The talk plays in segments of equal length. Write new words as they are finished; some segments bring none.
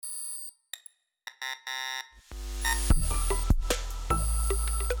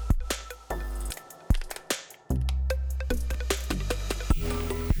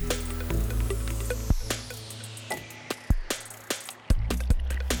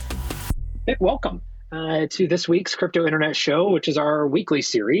Big welcome to this week's Crypto Internet Show, which is our weekly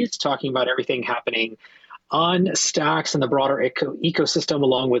series talking about everything happening on Stacks and the broader ecosystem,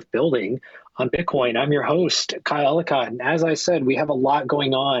 along with building on Bitcoin. I'm your host, Kyle Ellicott, and as I said, we have a lot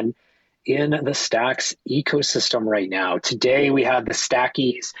going on in the Stacks ecosystem right now. Today, we have the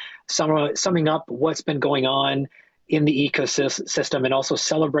Stackies summing up what's been going on in the ecosystem and also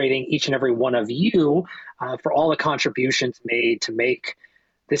celebrating each and every one of you for all the contributions made to make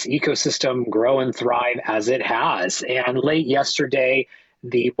this ecosystem grow and thrive as it has. And late yesterday,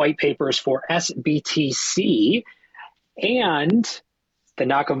 the white papers for sBTC and the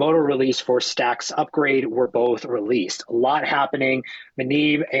Nakamoto release for Stacks Upgrade were both released. A lot happening.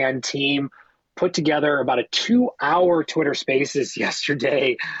 Muneeb and team put together about a 2-hour Twitter Spaces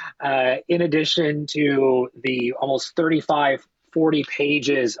yesterday, in addition to the almost 35, 40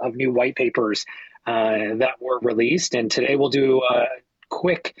 pages of new white papers that were released. And today we'll do a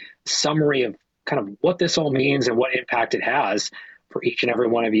quick summary of kind of what this all means and what impact it has for each and every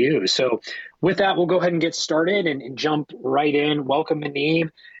one of you. So with that, we'll go ahead and get started and jump right in. Welcome, Muneeb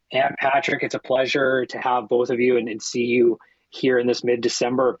and Patrick. It's a pleasure to have both of you and see you here in this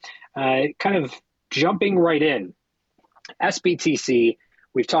mid-December. Kind of jumping right in, sBTC,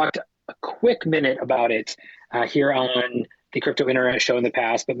 we've talked a quick minute about it here on the Crypto Internet Show in the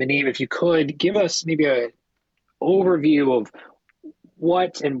past, but Muneeb, if you could give us maybe an overview of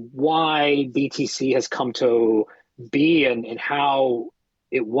what and why BTC has come to be and how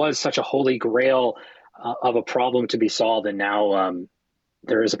it was such a holy grail of a problem to be solved, and now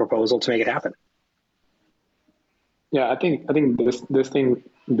there is a proposal to make it happen. Yeah, I think this thing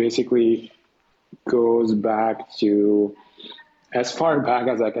basically goes back to as far back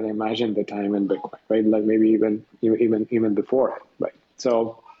as I can imagine the time in Bitcoin, right? Like maybe even before it, right?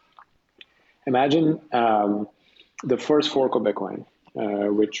 So imagine the first fork of Bitcoin,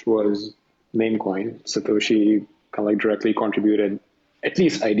 which was Namecoin. Satoshi kind of like directly contributed at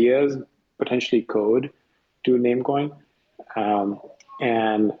least ideas, potentially code to Namecoin.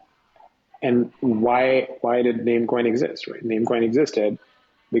 And why did Namecoin exist, right? Namecoin existed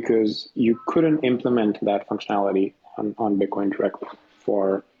because you couldn't implement that functionality on Bitcoin directly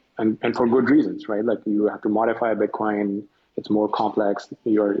for good reasons, right? Like you have to modify Bitcoin, it's more complex,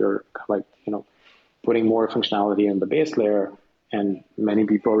 you're like, putting more functionality in the base layer, and many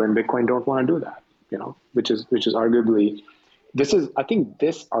people in Bitcoin don't want to do that, which is arguably, I think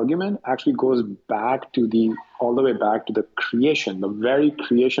this argument actually goes back all the way back to the very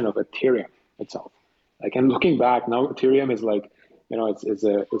creation of Ethereum itself. Like, and looking back now, Ethereum is like,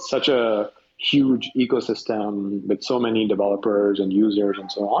 it's such a huge ecosystem with so many developers and users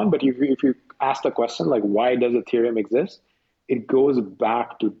and so on. But if you ask the question, like, why does Ethereum exist? It goes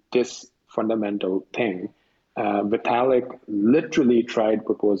back to this fundamental thing. Vitalik literally tried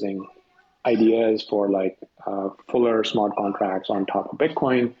proposing ideas for like fuller smart contracts on top of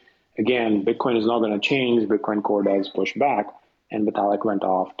Bitcoin. Again, Bitcoin is not going to change. Bitcoin Core does push back, and Vitalik went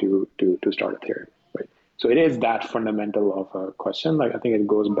off to start Ethereum. Right. So it is that fundamental of a question. Like I think it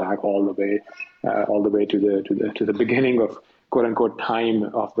goes back all the way to the beginning of quote unquote time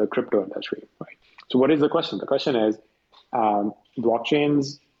of the crypto industry. Right. So what is the question? The question is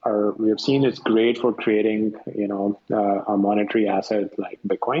blockchains. We have seen it's great for creating, a monetary asset like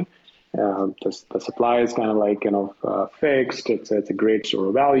Bitcoin. The supply is kind of like, fixed. It's a great store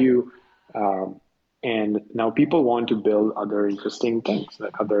of value. And now people want to build other interesting things,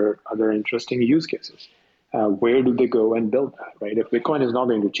 like other interesting use cases. Where do they go and build that, right? If Bitcoin is not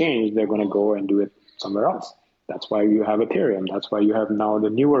going to change, they're going to go and do it somewhere else. That's why you have Ethereum. That's why you have now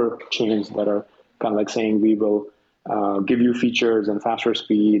the newer chains that are kind of like saying we will give you features and faster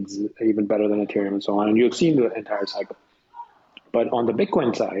speeds, even better than Ethereum and so on. And you've seen the entire cycle. But on the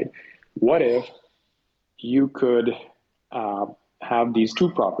Bitcoin side, what if you could have these two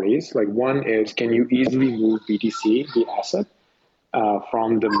properties? Like one is, can you easily move BTC, the asset,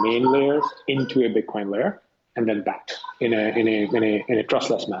 from the main layer into a Bitcoin layer and then back in a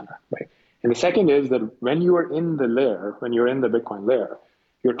trustless manner, right? And the second is that when you are in the layer, when you're in the Bitcoin layer,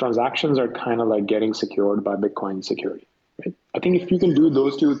 your transactions are kind of like getting secured by Bitcoin security, right? I think if you can do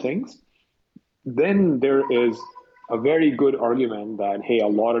those two things, then there is a very good argument that, hey, a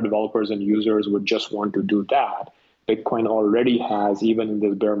lot of developers and users would just want to do that. Bitcoin already has, even in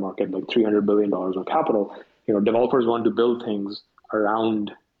this bear market, like $300 billion of capital. Developers want to build things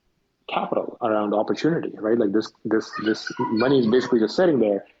around capital, around opportunity, right? Like this money is basically just sitting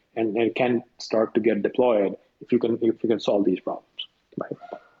there. and it can start to get deployed if you can solve these problems, right?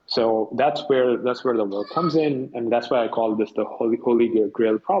 So that's where the work comes in, and that's why I call this the holy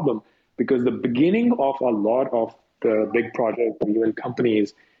grail problem, because the beginning of a lot of the big projects, even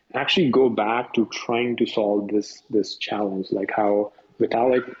companies, actually go back to trying to solve this challenge, like how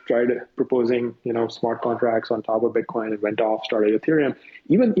Vitalik tried proposing, smart contracts on top of Bitcoin. It went off, started Ethereum.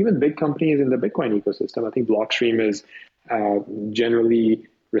 Even big companies in the Bitcoin ecosystem. I think Blockstream is generally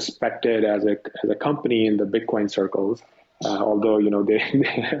respected as a company in the Bitcoin circles. Although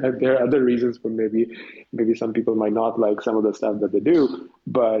there are other reasons for maybe some people might not like some of the stuff that they do.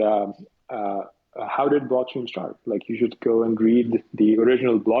 But how did Blockstream start? Like, you should go and read the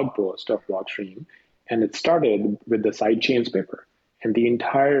original blog post of Blockstream, and it started with the sidechains paper. And the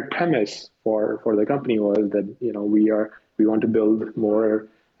entire premise for the company was that we want to build more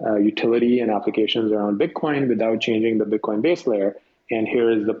utility and applications around Bitcoin without changing the Bitcoin base layer. And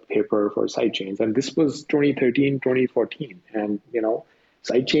here is the paper for sidechains. And this was 2013, 2014. And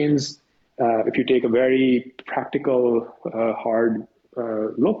sidechains, if you take a very practical, hard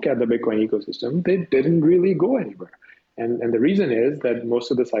look at the Bitcoin ecosystem, they didn't really go anywhere. And the reason is that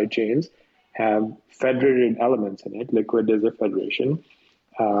most of the sidechains have federated elements in it. Liquid is a federation.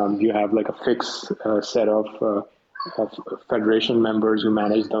 You have like a fixed set of federation members who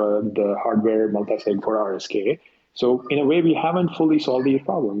manage the hardware multisig for RSK. So in a way, we haven't fully solved these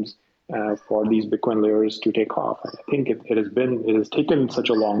problems for these Bitcoin layers to take off. And I think it has taken such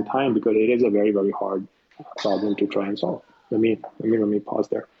a long time because it is a very, very hard problem to try and solve. Let me pause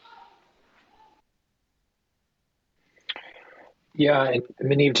there. Yeah, and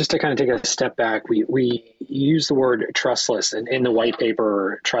Muneeb, just to kind of take a step back, we use the word trustless, and in the white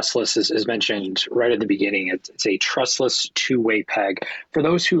paper, trustless is mentioned right at the beginning. It's a trustless two-way peg. For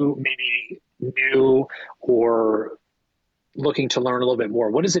those who maybe new or looking to learn a little bit more,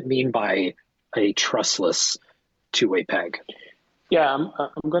 what does it mean by a trustless two-way peg? Yeah, I'm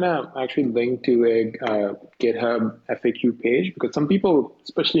gonna actually link to a GitHub FAQ page, because some people,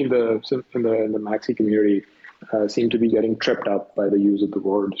 especially in the Maxi community, seem to be getting tripped up by the use of the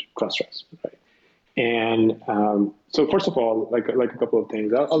word trustless, right? And so first of all, like a couple of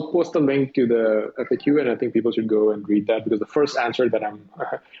things, I'll post a link to the FAQ, and I think people should go and read that, because the first thing that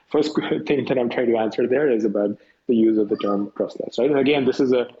I'm trying to answer there is about the use of the term trustless, right? And again, this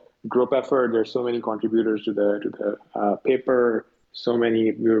is a group effort. There's so many contributors to the paper.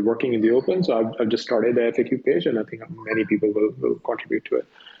 We're working in the open, so I've just started the FAQ page, and I think many people will contribute to it.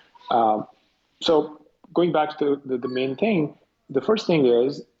 So going back to the main thing, the first thing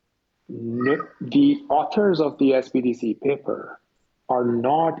is the authors of the sBTC paper are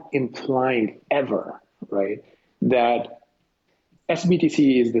not implying ever, right, that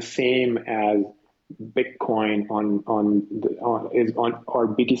sBTC is the same as Bitcoin or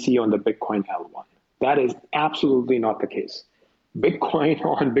BTC on the Bitcoin L1. That is absolutely not the case. Bitcoin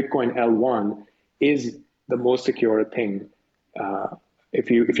on Bitcoin L1 is the most secure thing if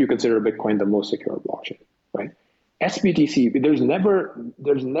you consider Bitcoin the most secure blockchain, right? sBTC, there's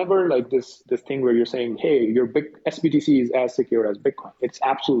never like this thing where you're saying, hey, your sBTC is as secure as Bitcoin. It's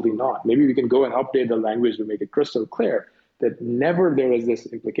absolutely not. Maybe we can go and update the language to make it crystal clear that never there is this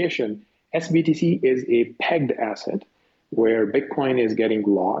implication. sBTC is a pegged asset where Bitcoin is getting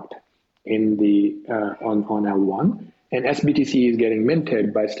locked in the on L1, and sBTC is getting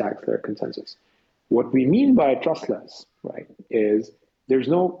minted by Stacks Layer consensus. What we mean by trustless, right, is there's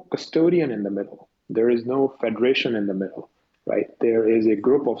no custodian in the middle. There is no federation in the middle, right? There is a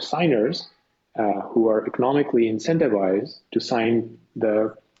group of signers who are economically incentivized to sign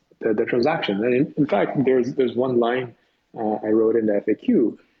the transaction. And in fact, there's one line I wrote in the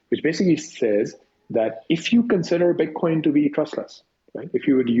FAQ, which basically says that if you consider Bitcoin to be trustless, right? If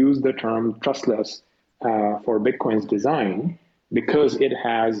you would use the term trustless for Bitcoin's design, because it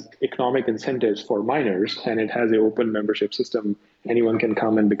has economic incentives for miners and it has an open membership system, anyone can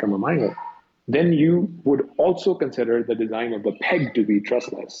come and become a miner, then you would also consider the design of the peg to be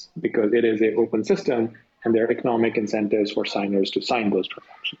trustless, because it is an open system and there are economic incentives for signers to sign those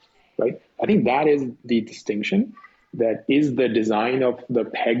transactions, right? I think that is the distinction. That is the design of the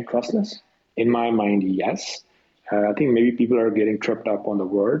peg trustless. In my mind, yes. I think maybe people are getting tripped up on the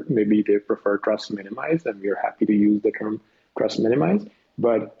word. Maybe they prefer trust minimized, and we're happy to use the term trust minimized.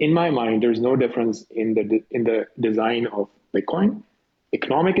 But in my mind, there's no difference in the design of Bitcoin.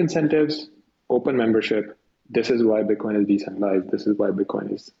 Economic incentives, open membership. This is why Bitcoin is decentralized. This is why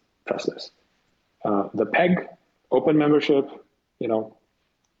Bitcoin is trustless. The peg, open membership,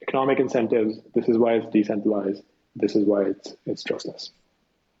 economic incentives. This is why it's decentralized. This is why it's trustless.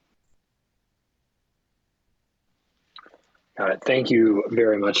 Got it. Thank you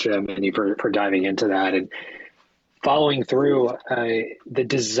very much, Mandy, for diving into that and following through the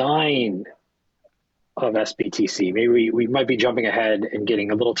design of sBTC. Maybe we might be jumping ahead and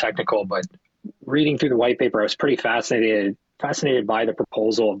getting a little technical, but reading through the white paper, I was pretty fascinated by the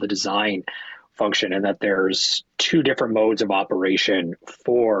proposal of the design function and that there's two different modes of operation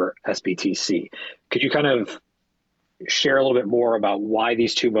for sBTC. Could you kind of share a little bit more about why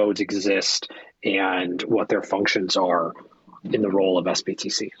these two modes exist and what their functions are in the role of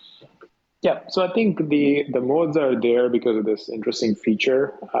sBTC? Yeah, so I think the modes are there because of this interesting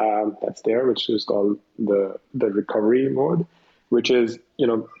feature that's there, which is called the recovery mode, which is,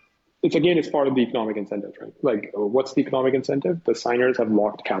 it's part of the economic incentive, right? Like, what's the economic incentive? The signers have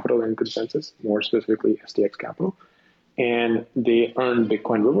locked capital in consensus, more specifically STX capital, and they earn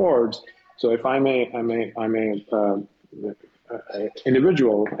Bitcoin rewards. So if I'm a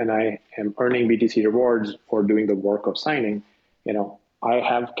individual and I am earning BTC rewards for doing the work of signing, I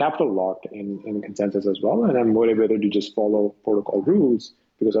have capital locked in consensus as well, and I'm motivated to just follow protocol rules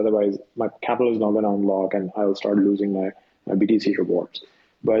because otherwise my capital is not going to unlock and I'll start losing my BTC rewards.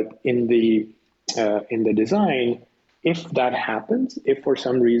 But in the design, if that happens, if for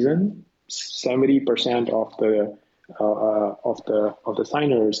some reason 70% of the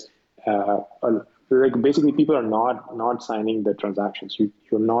signers, like basically people are not signing the transactions,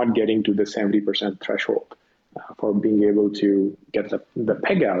 you're not getting to the 70% threshold for being able to get the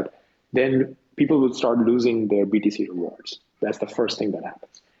peg out, then people will start losing their BTC rewards. That's the first thing that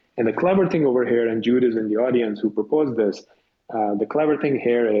happens. And the clever thing over here, and Jude is in the audience who proposed this, the clever thing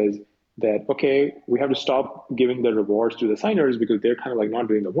here is that, okay, we have to stop giving the rewards to the signers because they're kind of like not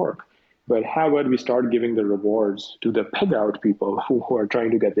doing the work. But how about we start giving the rewards to the peg out people who are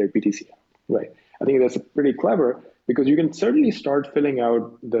trying to get their BTC out, right? I think that's pretty clever because you can certainly start filling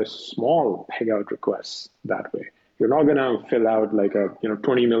out the small peg out requests that way. You're not going to fill out like a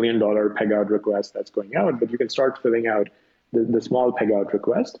 $20 million peg out request that's going out, but you can start filling out the small peg out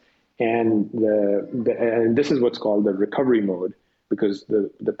request. And and this is what's called the recovery mode, because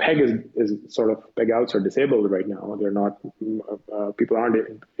the peg is sort of, peg outs are disabled right now. They're not, people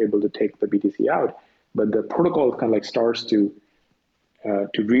aren't able to take the BTC out, but the protocol kind of like starts to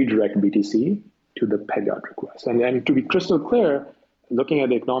redirect BTC to the peg out request. And to be crystal clear, looking at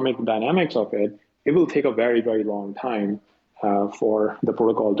the economic dynamics of it, it will take a very, very long time for the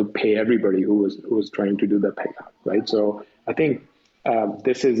protocol to pay everybody who was trying to do the peg out, right? So I think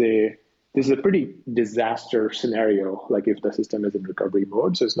this is a pretty disaster scenario, like if the system is in recovery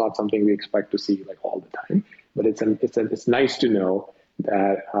mode. So it's not something we expect to see like all the time, but it's nice to know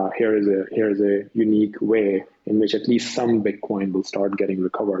that here is a unique way in which at least some Bitcoin will start getting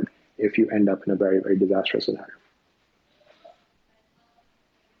recovered if you end up in a very, very disastrous scenario.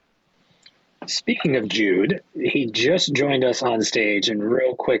 Speaking of Jude, he just joined us on stage. And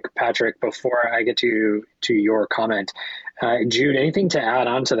real quick, Patrick, before I get to your comment, Jude, anything to add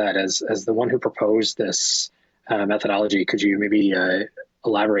on to that as the one who proposed this methodology? Could you maybe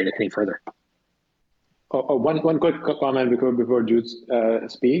elaborate any further? One quick comment before Jude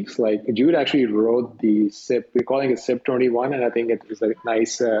speaks. Like, Jude actually wrote the SIP. We're calling it SIP 21, and I think it is a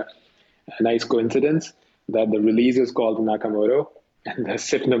nice coincidence that the release is called Nakamoto and the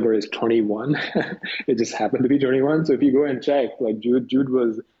SIP number is 21. It just happened to be 21. So if you go and check, like Jude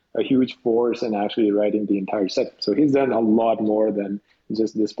was a huge force in actually writing the entire SIP. So he's done a lot more than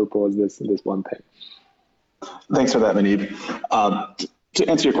just this one thing. Thanks for that, Muneeb. To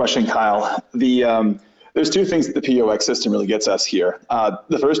answer your question, Kyle, there's two things that the POX system really gets us here.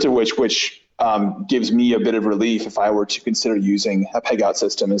 The first of which gives me a bit of relief if I were to consider using a peg out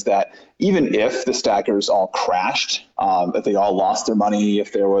system, is that even if the stackers all crashed, if they all lost their money,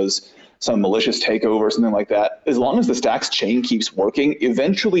 if there was some malicious takeover or something like that, as long as the stacks chain keeps working,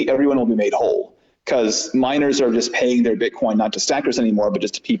 eventually everyone will be made whole, because miners are just paying their Bitcoin not to stackers anymore, but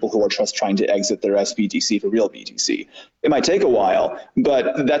just to people who are just trying to exit their sBTC for real BTC. It might take a while,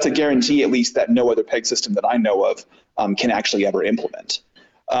 but that's a guarantee, at least, that no other peg system that I know of can actually ever implement.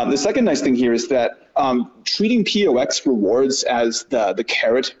 The second nice thing here is that treating POX rewards as the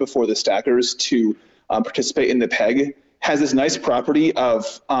carrot before the stackers to participate in the peg has this nice property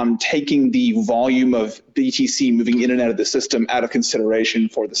of taking the volume of BTC moving in and out of the system out of consideration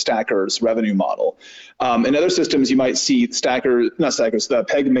for the stackers revenue model. In other systems, you might see the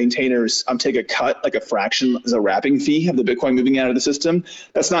peg maintainers take a cut, like a fraction as a wrapping fee of the Bitcoin moving out of the system.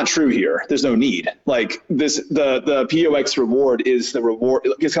 That's not true here. There's no need. Like this, the POX reward is the reward.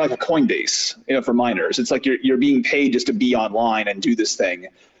 It's kind of like a Coinbase, for miners. It's like you're being paid just to be online and do this thing,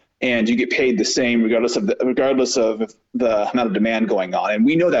 and you get paid the same regardless of the amount of demand going on. And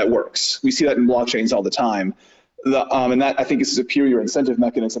we know that works. We see that in blockchains all the time. And that I think is a superior incentive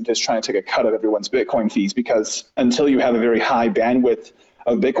mechanism to just trying to take a cut of everyone's Bitcoin fees, because until you have a very high bandwidth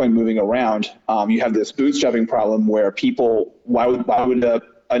of Bitcoin moving around, you have this bootstrapping problem where people, why would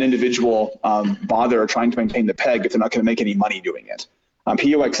an individual bother trying to maintain the peg if they're not going to make any money doing it?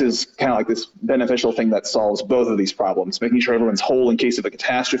 POX is kind of like this beneficial thing that solves both of these problems, making sure everyone's whole in case of a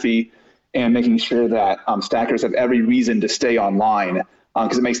catastrophe, and making sure that stackers have every reason to stay online,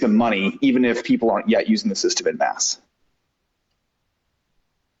 because it makes them money, even if people aren't yet using the system in mass.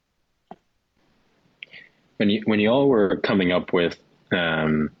 When you all were coming up with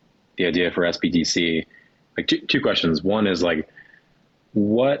the idea for sBTC, like two questions. One is like,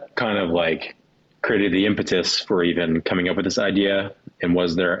 what kind of like created the impetus for even coming up with this idea, and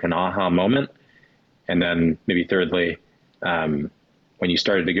was there an aha moment? And then maybe thirdly, when you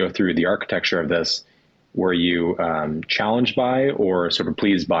started to go through the architecture of this, were you challenged by or sort of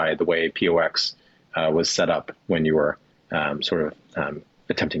pleased by the way POX was set up when you were sort of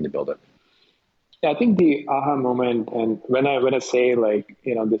attempting to build it? Yeah, I think the aha moment, and when I say like,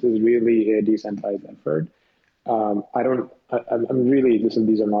 this is really a decentralized effort, these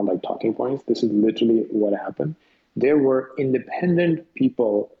are not like talking points. This is literally what happened. There were independent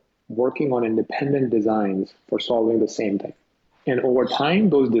people working on independent designs for solving the same thing. And over time,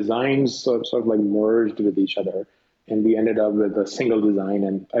 those designs sort of like merged with each other, and we ended up with a single design,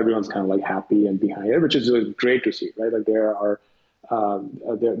 and everyone's kind of like happy and behind it, which is great to see, right? Like there are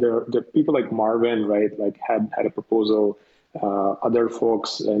people like Marvin, right? Like had a proposal. Other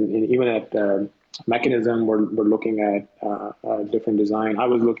folks, and even at Mechanism, we're looking at different design. I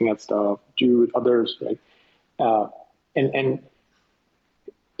was looking at stuff. Jude, others, right? And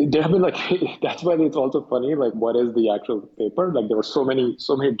there have been like that's why it's also funny. Like, what is the actual paper? Like, there were so many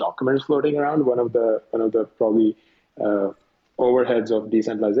documents floating around. One of the probably overheads of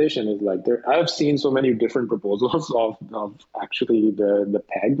decentralization is like I've seen so many different proposals of actually the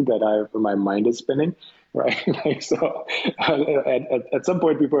peg that my mind is spinning, right? Like, so at some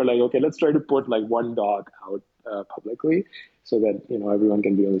point people are like, okay, let's try to put like one doc out publicly so that everyone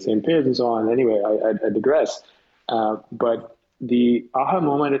can be on the same page and so on. Anyway, I digress. But the aha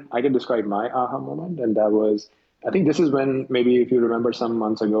moment, I can describe my aha moment, and that was, I think this is when, maybe if you remember some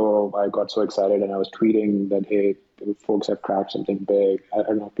months ago, I got so excited and I was tweeting that, hey, folks have cracked something big. I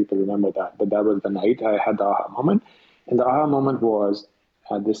don't know if people remember that, but that was the night I had the aha moment. And the aha moment was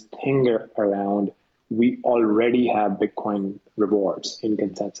this thing around, we already have Bitcoin rewards in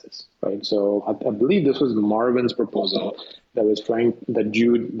consensus, right? So I believe this was Marvin's proposal that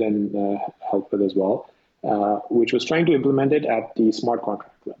Jude then helped with as well, which was trying to implement it at the smart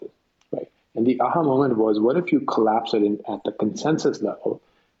contract level, right? And the aha moment was, what if you collapse it at the consensus level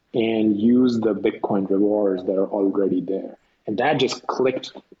and use the Bitcoin rewards that are already there? And that just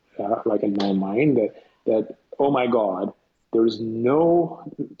clicked like in my mind that oh my God,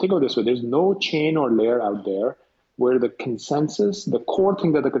 think of it this way, there's no chain or layer out there where the core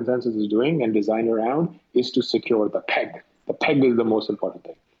thing that the consensus is doing and designed around is to secure the peg. The peg is the most important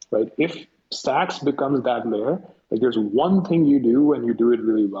thing, right? If Stacks becomes that layer, like there's one thing you do and you do it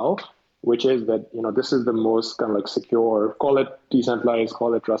really well, which is that, this is the most kind of like secure, call it decentralized,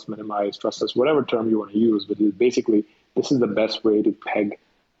 call it trust minimized, trustless, whatever term you want to use, but basically this is the best way to peg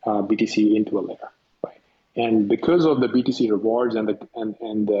BTC into a layer, right? And because of the BTC rewards and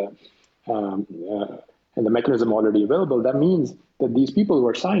the mechanism already available, that means that these people who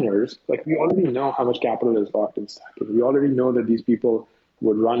are signers, like we already know how much capital is locked in stacking. We already know that these people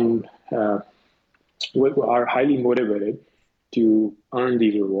would are highly motivated to earn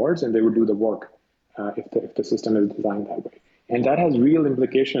these rewards, and they would do the work if the system is designed that way. And that has real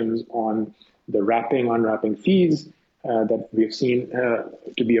implications on the unwrapping fees that we've seen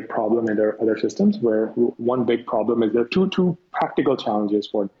to be a problem in their other systems, where one big problem is there are two practical challenges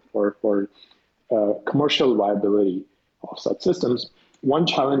for commercial viability of such systems. One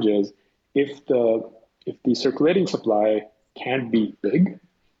challenge is if the circulating supply can't be big,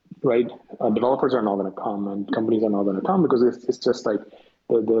 right? Developers are not going to come, and companies are not going to come, because it's just like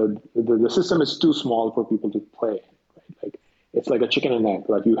the system is too small for people to play. Right? Like it's like a chicken and egg.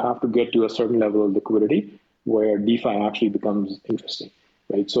 Like you have to get to a certain level of liquidity where DeFi actually becomes interesting,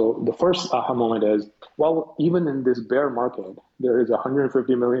 right? So the first aha moment is, well, even in this bear market, there is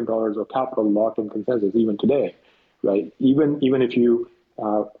 $150 million of capital locked in consensus even today, right? Even if you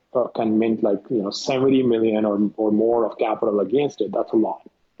can mint like 70 million or more of capital against it, that's a lot,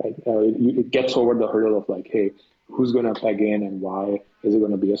 right? It gets over the hurdle of like, hey, who's going to peg in and why is it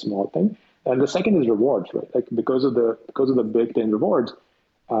going to be a small thing? And the second is rewards, right? Like because of the baked in rewards,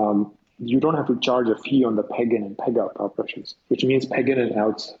 you don't have to charge a fee on the peg in and peg out operations, which means peg in and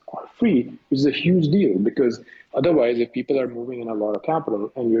outs are free, which is a huge deal, because otherwise, if people are moving in a lot of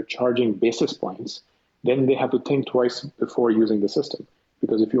capital and you're charging basis points, then they have to think twice before using the system.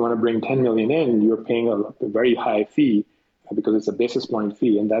 Because if you want to bring 10 million in, you're paying a very high fee because it's a basis point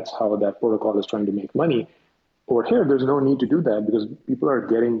fee, and that's how that protocol is trying to make money. Over here, there's no need to do that because people are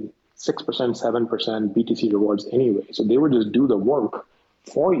getting 6%, 7% BTC rewards anyway. So they would just do the work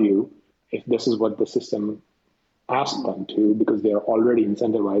for you if this is what the system asked them to, because they're already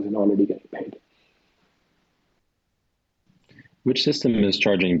incentivized and already getting paid. Which system is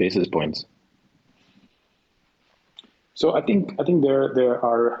charging basis points? So I think there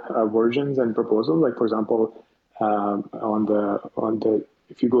are versions and proposals. Like for example, on the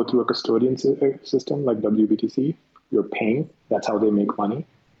if you go through a custodian system like WBTC, you're paying. That's how they make money,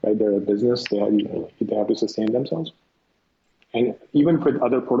 right? They're a business. They have to sustain themselves. And even with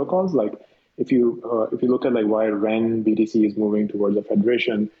other protocols, like if you look at like why Ren BTC is moving towards a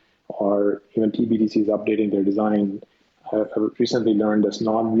federation, or even TBTC is updating their design. I recently learned it's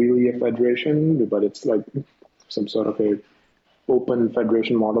not really a federation, but it's like some sort of a open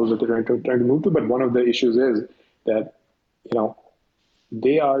federation model that they're trying to move to. But one of the issues is that,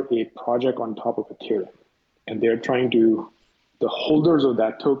 they are a project on top of Ethereum, and they're the holders of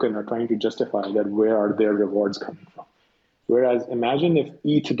that token are trying to justify that where are their rewards coming from. Whereas imagine if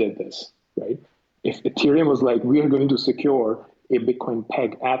ETH did this, right? If Ethereum was like, we are going to secure a Bitcoin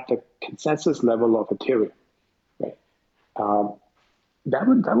peg at the consensus level of Ethereum, right? That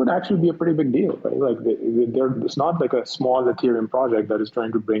would actually be a pretty big deal, right? Like it's not like a small Ethereum project that is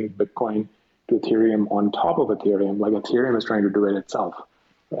trying to bring Bitcoin to Ethereum on top of Ethereum, like Ethereum is trying to do it itself,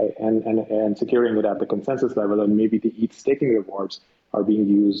 right? And securing it at the consensus level, and maybe the ETH staking rewards are being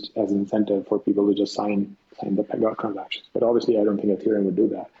used as an incentive for people to just sign the peg out transactions. But obviously, I don't think Ethereum would do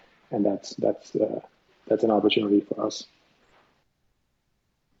that, and that's an opportunity for us.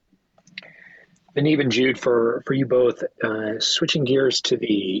 Muneeb and Jude, for you both, switching gears to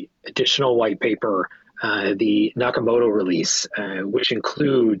the additional white paper, the Nakamoto release, which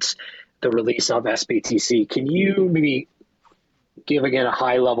includes the release of sBTC. Can you maybe give again a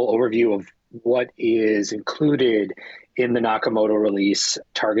high-level overview of what is included in the Nakamoto release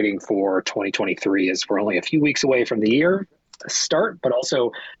targeting for 2023, as we're only a few weeks away from the year start, but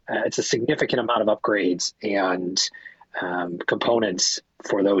also it's a significant amount of upgrades and components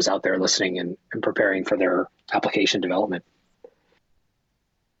for those out there listening and preparing for their application development?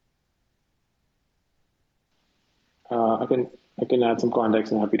 I can add some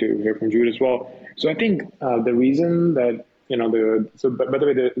context, and happy to hear from Jude as well. So I think the reason that by the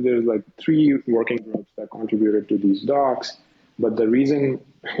way, there's like 3 working groups that contributed to these docs. But the reason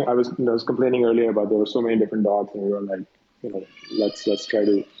I was complaining earlier about there were so many different docs, and we were like, let's try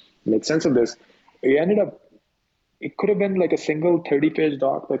to make sense of this. We ended up, it could have been like a single 30-page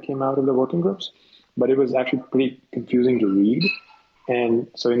doc that came out of the working groups, but it was actually pretty confusing to read. And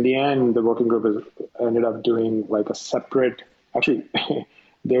so in the end, the working group ended up doing like a separate, actually,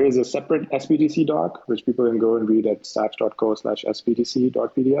 there is a separate sBTC doc, which people can go and read at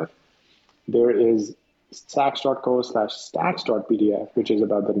stacks.co/sbtc.pdf. There is stacks.co/stacks.pdf, which is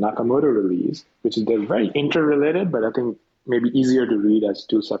about the Nakamoto release, they're very interrelated, but I think maybe easier to read as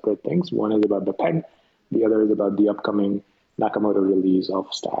 2 separate things. One is about the peg, the other is about the upcoming Nakamoto release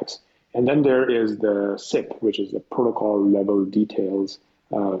of Stacks. And then there is the SIP, which is the protocol level details.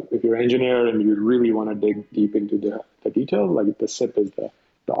 If you're an engineer and you really want to dig deep into the details, like the SIP is the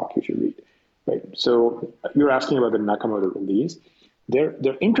doc you should read. Right. So you're asking about the Nakamoto release. They're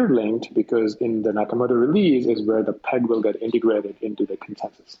interlinked because in the Nakamoto release is where the peg will get integrated into the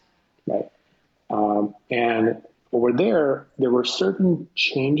consensus, right? And over there were certain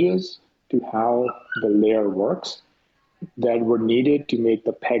changes to how the layer works that were needed to make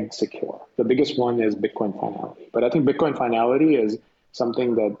the peg secure. The biggest one is Bitcoin finality. But I think Bitcoin finality is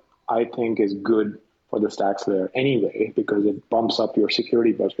something that I think is good for the Stacks layer anyway, because it bumps up your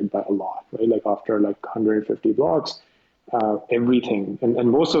security budget by a lot, right? Like after like 150 blocks, everything, and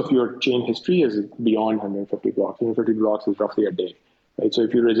most of your chain history is beyond 150 blocks. 150 blocks is roughly a day, right? So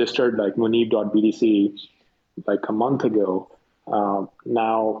if you registered like Muneeb.btc like a month ago,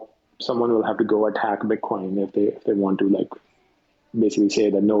 now someone will have to go attack Bitcoin if they want to like basically say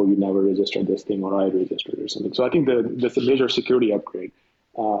that, no, you never registered this thing, or I registered or something. So I think that's a major security upgrade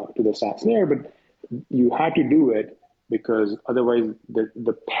to the Stacks layer, but you had to do it because otherwise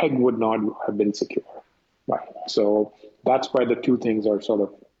the peg would not have been secure, right? So that's why the 2 things are sort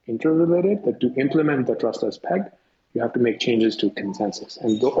of interrelated, that to implement the trustless peg, you have to make changes to consensus.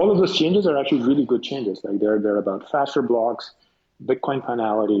 And all of those changes are actually really good changes. Like they're about faster blocks, Bitcoin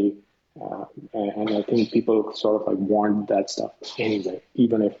finality, And I think people sort of like want that stuff anyway,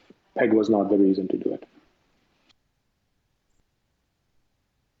 even if PEG was not the reason to do it.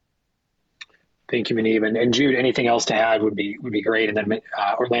 Thank you, Muneeb. And Jude, anything else to add would be great. And then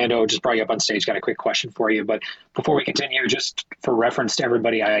Orlando, just brought you up on stage, got a quick question for you. But before we continue, just for reference to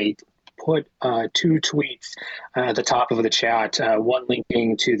everybody, I put two tweets at the top of the chat, one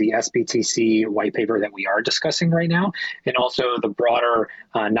linking to the sBTC white paper that we are discussing right now, and also the broader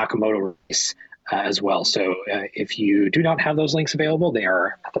Nakamoto release as well. So if you do not have those links available, they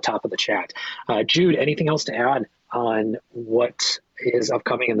are at the top of the chat. Jude, anything else to add on what is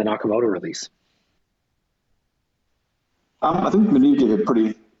upcoming in the Nakamoto release? I think Muneeb gave a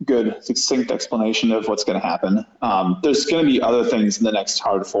pretty good, succinct explanation of what's going to happen. There's going to be other things in the next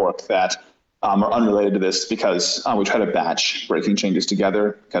hard fork that are unrelated to this because we try to batch breaking changes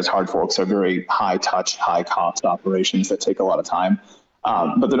together because hard forks are very high touch, high cost operations that take a lot of time.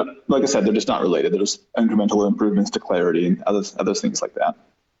 But like I said, they're just not related. They're just incremental improvements to clarity and other things like that.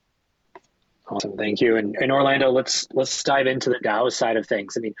 Awesome, thank you. And Orlando, let's dive into the DAO side of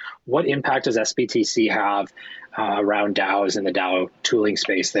things. I mean, what impact does sBTC have around DAOs in the DAO tooling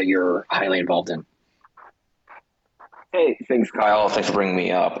space that you're highly involved in? Hey, thanks, Kyle. Thanks for bringing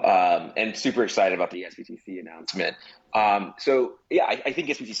me up. And super excited about the sBTC announcement. So yeah, I think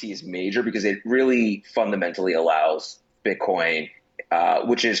sBTC is major because it really fundamentally allows Bitcoin,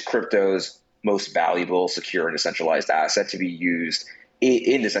 which is crypto's most valuable, secure, and decentralized asset, to be used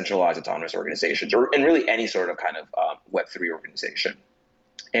in decentralized autonomous organizations, or in really any sort of kind of Web3 organization.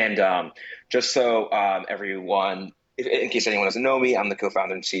 And just so everyone, in case anyone doesn't know me, I'm the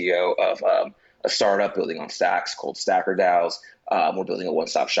co-founder and CEO of a startup building on stacks called Stacker DAOs. We're building a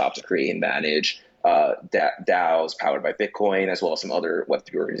one-stop shop to create and manage DAOs powered by Bitcoin, as well as some other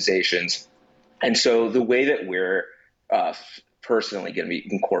Web3 organizations. And so the way that we're personally going to be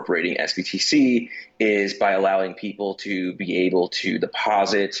incorporating sBTC is by allowing people to be able to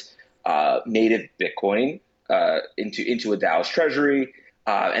deposit native Bitcoin into a DAO's treasury,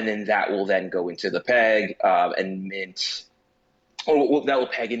 and then that will then go into the peg and mint. Or that will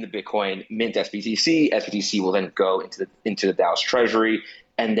peg in the Bitcoin, mint sBTC. sBTC will then go into the DAO's treasury,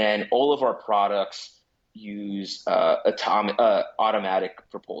 and then all of our products use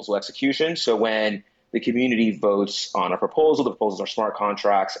automatic proposal execution. So when the community votes on a proposal, the proposals are smart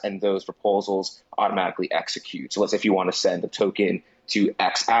contracts, and those proposals automatically execute. So let's say if you want to send a token to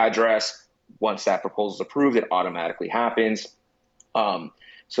X address, once that proposal is approved, it automatically happens.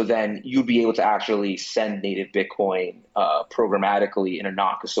 So then you'd be able to actually send native Bitcoin programmatically in a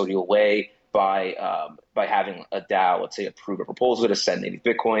non-custodial way by having a DAO, let's say, approve a proposal to send native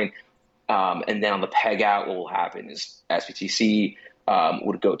Bitcoin. And then on the peg out, what will happen is sBTC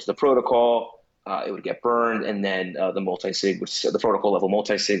would go to the protocol, it would get burned, and then the protocol level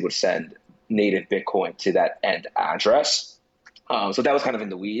multi-sig would send native Bitcoin to that end address. So that was kind of in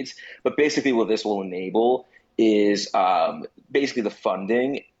the weeds. But basically what this will enable is basically the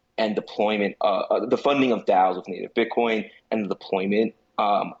funding and deployment, the funding of DAOs with native Bitcoin and the deployment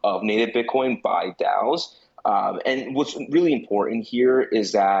of native Bitcoin by DAOs. And what's really important here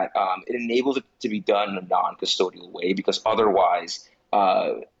is that it enables it to be done in a non-custodial way, because otherwise,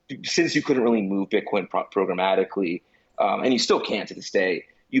 since you couldn't really move Bitcoin programmatically, and you still can't to this day,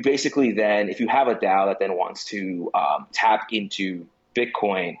 you basically then, if you have a DAO that then wants to tap into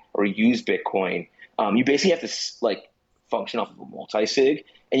Bitcoin or use Bitcoin, you basically have to function off of a multi-sig,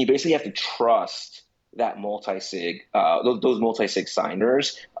 and you basically have to trust that multi-sig, those multi-sig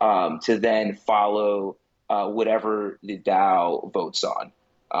signers, to then follow whatever the DAO votes on.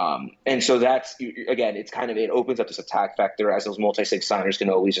 And so that's, again, it opens up this attack vector, as those multi-sig signers can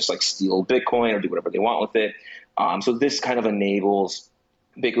always just steal Bitcoin or do whatever they want with it. So this kind of enables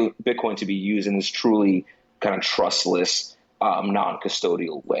Bitcoin to be used in this truly kind of trustless,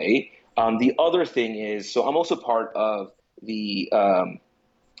 non-custodial way. The other thing is, so I'm also part of the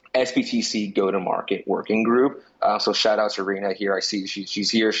sBTC go-to-market working group. So shout out to Rena here. I see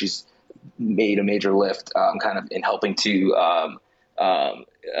she's here. She's made a major lift kind of in helping to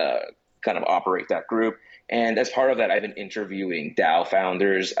kind of operate that group. And as part of that, I've been interviewing DAO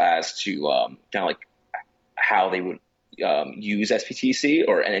founders as to kind of like how they would use sBTC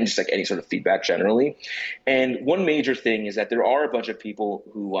and just any sort of feedback generally. And one major thing is that there are a bunch of people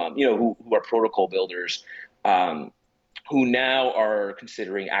who who are protocol builders who now are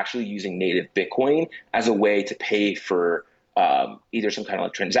considering actually using native Bitcoin as a way to pay for either some kind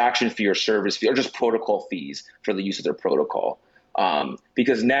of transaction fee or service fee or just protocol fees for the use of their protocol.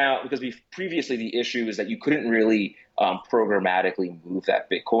 Because previously the issue is that you couldn't really programmatically move that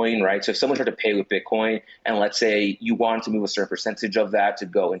Bitcoin, right? So if someone tried to pay with Bitcoin, and let's say you wanted to move a certain percentage of that to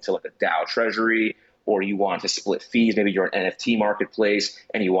go into like a DAO treasury, or you want to split fees, maybe you're an NFT marketplace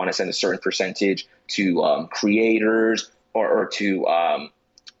and you want to send a certain percentage to creators or to a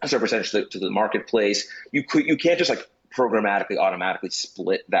certain percentage to the marketplace, you can't just like programmatically automatically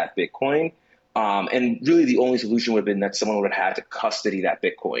split that Bitcoin. And really the only solution would have been that someone would have had to custody that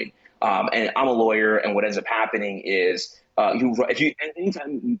Bitcoin. And I'm a lawyer, and what ends up happening is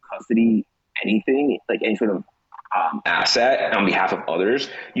anytime you custody anything, like any sort of asset on behalf of others,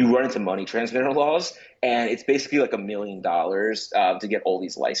 you run into money transmitter laws, and it's basically like $1 million to get all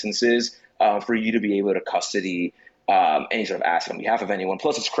these licenses for you to be able to custody any sort of asset on behalf of anyone.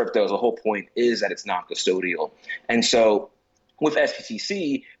 Plus, it's crypto. So the whole point is that it's non-custodial, and so with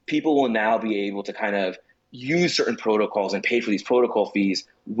sBTC, people will now be able to kind of use certain protocols and pay for these protocol fees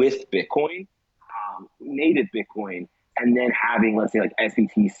with Bitcoin, native Bitcoin, and then having, let's say, like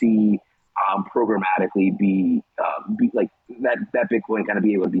sBTC programmatically be like that Bitcoin kind of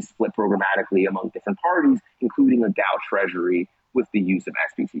be able to be split programmatically among different parties, including a DAO treasury with the use of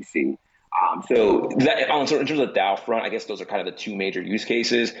sBTC. So that, in terms of the DAO front, I guess those are kind of the two major use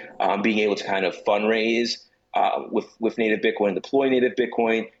cases, being able to kind of fundraise with native Bitcoin, deploy native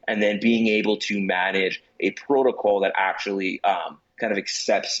Bitcoin, and then being able to manage a protocol that actually kind of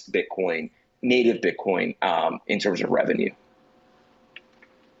accepts Bitcoin, native Bitcoin, in terms of revenue.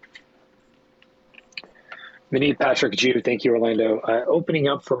 Muneeb, Patrick, Jude, thank you, Orlando. Opening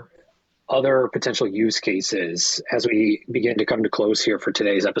up for other potential use cases as we begin to come to close here for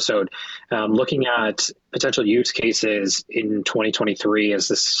today's episode, looking at potential use cases in 2023 as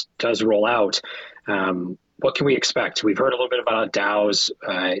this does roll out. What can we expect? We've heard a little bit about DAOs.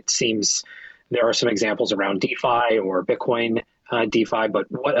 It seems there are some examples around DeFi or Bitcoin DeFi,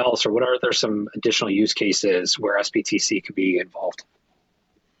 but what else, or what are there some additional use cases where sBTC could be involved?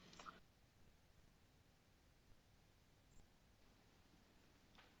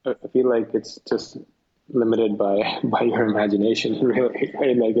 I feel like it's just limited by your imagination, really,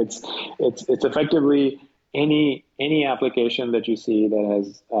 right? Like it's effectively any application that you see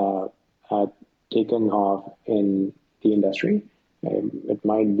that has taken off in the industry. It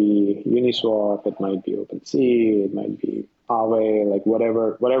might be Uniswap, it might be OpenSea, it might be Aave, like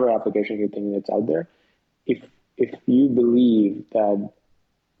whatever application you think that's out there. If you believe that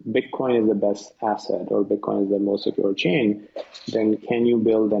Bitcoin is the best asset or Bitcoin is the most secure chain, then can you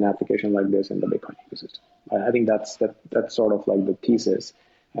build an application like this in the Bitcoin ecosystem? I think that's sort of like the thesis.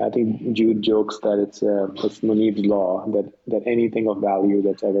 I think Jude jokes that it's Muneeb's law that anything of value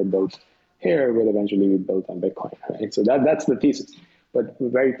that's ever built here will eventually be built on Bitcoin, right? So that's the thesis. But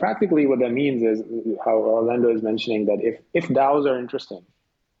very practically, what that means is how Orlando is mentioning that if DAOs are interesting,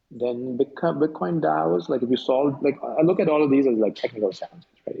 then Bitcoin DAOs, like if you solve, like I look at all of these as like technical challenges,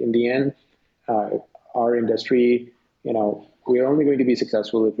 right? In the end, our industry, we're only going to be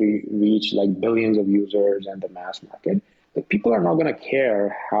successful if we reach like billions of users and the mass market. Like people are not going to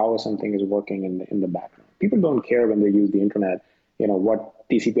care how something is working in the background. People don't care when they use the internet, what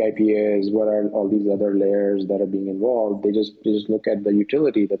TCP/IP is, what are all these other layers that are being involved. They just look at the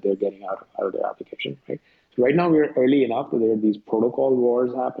utility that they're getting out of their application, right? So right now we're early enough that there are these protocol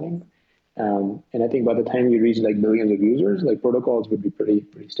wars happening. And I think by the time you reach like billions of users, like protocols would be pretty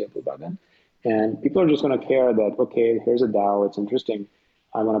stable by then. And people are just going to care that, okay, here's a DAO, it's interesting.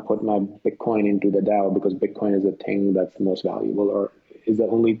 I want to put my Bitcoin into the DAO because Bitcoin is the thing that's the most valuable, or is the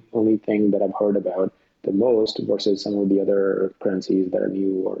only thing that I've heard about the most versus some of the other currencies that are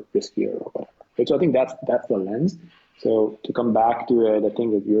new or riskier or whatever. Right? So I think that's the lens. So to come back to it, I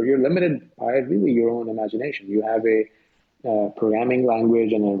think that you're limited by really your own imagination. You have a programming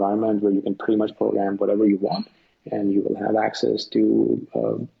language and environment where you can pretty much program whatever you want, and you will have access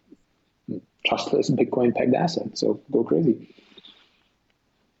to trustless Bitcoin pegged assets. So go crazy.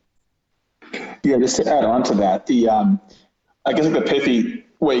 Yeah, just to add on to that, I guess like the pithy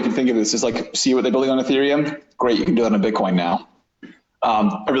way you can think of this is like, see what they're building on Ethereum? Great, you can do that on Bitcoin now.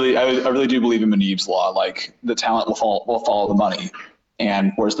 I really do believe in Muneeb's law. Like the talent will follow the money.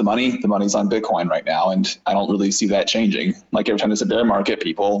 And where's the money? The money's on Bitcoin right now, and I don't really see that changing. Like every time there's a bear market,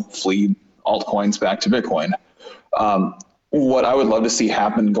 people flee altcoins back to Bitcoin. What I would love to see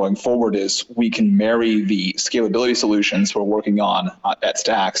happen going forward is we can marry the scalability solutions we're working on at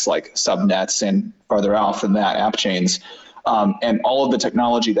Stacks, like subnets and farther out from that, app chains, and all of the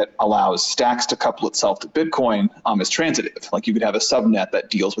technology that allows Stacks to couple itself to Bitcoin is transitive. Like you could have a subnet that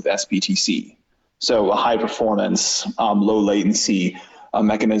deals with sBTC. So a high performance, low latency a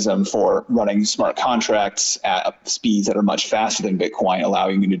mechanism for running smart contracts at speeds that are much faster than Bitcoin,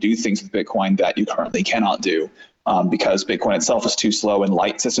 allowing you to do things with Bitcoin that you currently cannot do because Bitcoin itself is too slow, and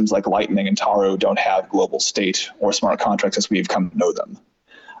light systems like Lightning and Taro don't have global state or smart contracts as we've come to know them.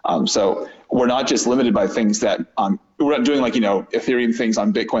 So we're not just limited by things that we're not doing like, Ethereum things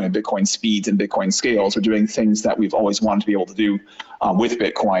on Bitcoin and Bitcoin speeds and Bitcoin scales. We're doing things that we've always wanted to be able to do with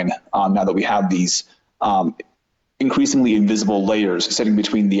Bitcoin now that we have these increasingly invisible layers sitting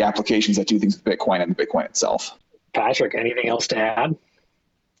between the applications that do things with Bitcoin and Bitcoin itself. Patrick, anything else to add?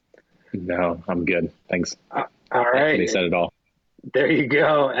 No, I'm good. Thanks. All right. They said it all. There you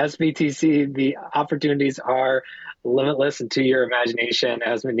go. sBTC, the opportunities are limitless and to your imagination,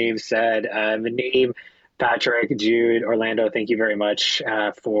 as Muneeb said. Muneeb, Patrick, Jude, Orlando, thank you very much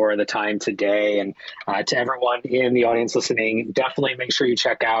for the time today. And to everyone in the audience listening, definitely make sure you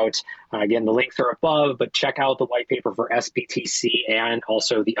check out, again, the links are above, but check out the white paper for sBTC and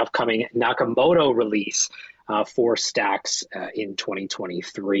also the upcoming Nakamoto release for Stacks in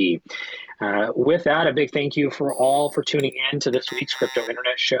 2023. With that, a big thank you for tuning in to this week's Crypto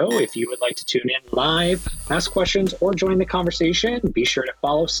Internet Show. If you would like to tune in live, ask questions, or join the conversation, be sure to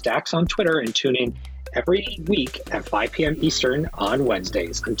follow Stacks on Twitter and tune in every week at 5 p.m. Eastern on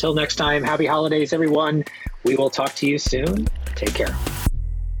Wednesdays. Until next time, happy holidays, everyone. We will talk to you soon. Take care.